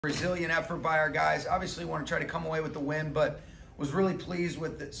Resilient effort by our guys. Obviously want to try to come away with the win, but was really pleased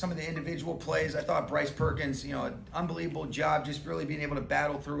with some of the individual plays. I thought Bryce Perkins, an unbelievable job just really being able to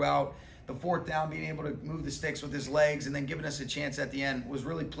battle throughout the fourth down, being able to move the sticks with his legs and then giving us a chance at the end. Was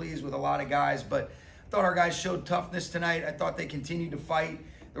really pleased with a lot of guys, but I thought our guys showed toughness tonight. I thought they continued to fight.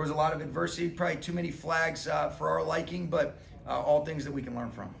 There was a lot of adversity, probably too many flags for our liking, but all things that we can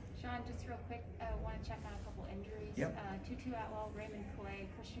learn from. Sean, just real quick, want to check on a couple injuries. Yep. Tutu Atwell, Raymond Clay,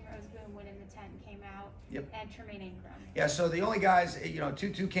 Christian Roseboom went in the tent and came out. Yep. And Tremaine Ingram. Yeah, so the only guys,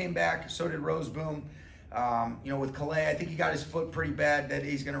 Tutu came back, so did Roseboom. With Calais, I think he got his foot pretty bad that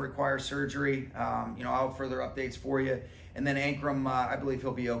he's going to require surgery. I'll have further updates for you. And then Ingram, I believe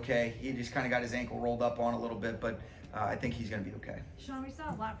he'll be okay. He just kind of got his ankle rolled up on a little bit, but I think he's going to be okay. Sean, we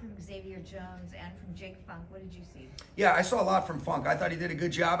saw a lot from Xavier Jones and from Jake Funk. What did you see? Yeah, I saw a lot from Funk. I thought he did a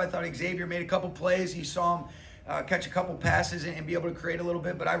good job. I thought Xavier made a couple plays. You saw him catch a couple passes and be able to create a little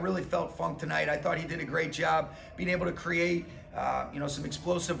bit, but I really felt Funk tonight. I thought he did a great job being able to create some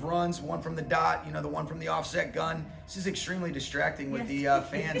explosive runs, one from the dot, the one from the offset gun. This is extremely distracting with the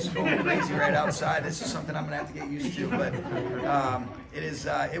fans going crazy right outside. This is something I'm going to have to get used to, but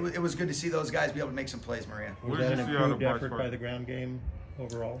it was good to see those guys be able to make some plays, Maria. Was that an improved effort by the ground game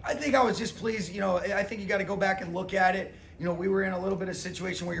overall? I think I was just pleased. I think you got to go back and look at it. We were in a little bit of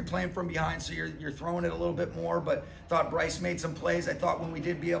situation where you're playing from behind, so you're throwing it a little bit more, but thought Bryce made some plays. I thought when we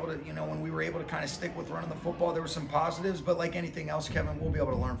did be able to, when we were able to kind of stick with running the football, there were some positives, but like anything else, Kevin, we'll be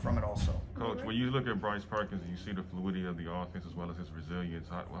able to learn from it also. Coach, when you look at Bryce Perkins and you see the fluidity of the offense as well as his resilience,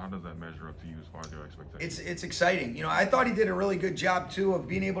 how does that measure up to you as far as your expectations? It's exciting. I thought he did a really good job, too, of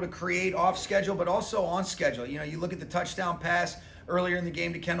being able to create off schedule, but also on schedule. You look at the touchdown pass earlier in the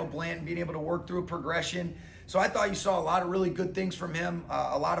game to Kendall Blanton, being able to work through a progression. So I thought you saw a lot of really good things from him,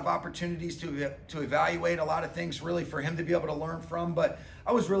 a lot of opportunities to evaluate, a lot of things really for him to be able to learn from. But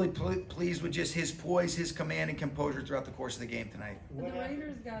I was really pleased with just his poise, his command, and composure throughout the course of the game tonight. The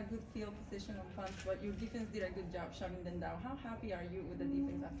Raiders got a good field position on punts, but your defense did a good job shutting them down. How happy are you with the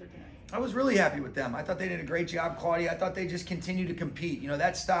defense after tonight? I was really happy with them. I thought they did a great job, Claudia. I thought they just continued to compete.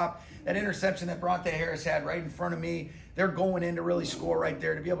 That stop, that interception that Bronte Harris had right in front of me, they're going in to really score right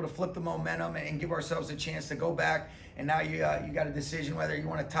there, to be able to flip the momentum and give ourselves a chance to go back. And now you got a decision whether you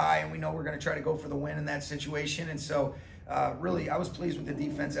want to tie, and we know we're going to try to go for the win in that situation. And so really, I was pleased with the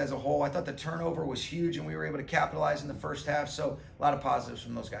defense as a whole. I thought the turnover was huge, and we were able to capitalize in the first half. So a lot of positives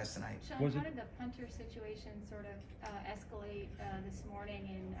from those guys tonight. Sean, how did the punter situation sort of escalate this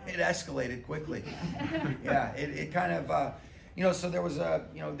morning? It escalated quickly. Yeah, it kind of... so there was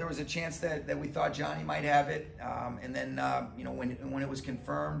a chance that we thought Johnny might have it, and then when it was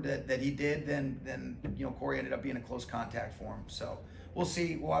confirmed that he did, then Corey ended up being a close contact for him. So we'll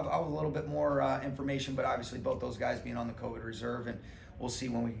see. I'll have a little bit more information, but obviously both those guys being on the COVID reserve, and we'll see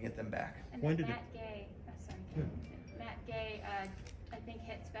when we can get them back. And then Matt Gay, I think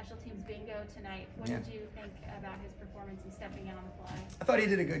hit special teams bingo tonight. What did you think about his performance and stepping in on the fly? I thought he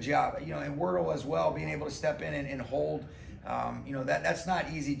did a good job. And Wordle as well, being able to step in and hold. That's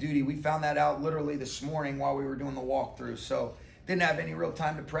not easy duty. We found that out literally this morning while we were doing the walkthrough. So didn't have any real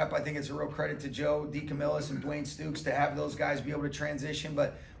time to prep. I think it's a real credit to Joe DeCamillis and Dwayne Stukes to have those guys be able to transition,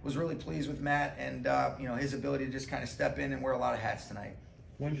 but was really pleased with Matt and his ability to just kind of step in and wear a lot of hats tonight.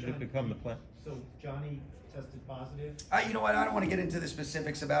 When did it become the plan? So Johnny tested positive? You know what? I don't want to get into the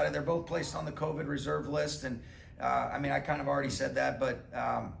specifics about it. They're both placed on the COVID reserve list, and I kind of already said that, but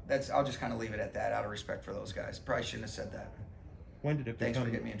I'll just kind of leave it at that out of respect for those guys. Probably shouldn't have said that. When did it Thanks for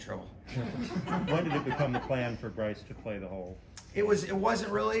getting me in trouble. When did it become the plan for Bryce to play the whole? It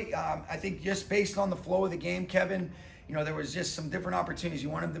wasn't really. I think just based on the flow of the game, Kevin, there was just some different opportunities. You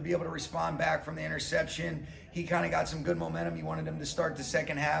want him to be able to respond back from the interception. He kind of got some good momentum. You wanted him to start the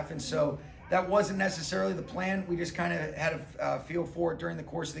second half, and so that wasn't necessarily the plan. We just kind of had a feel for it during the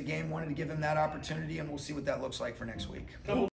course of the game, wanted to give him that opportunity, and we'll see what that looks like for next week.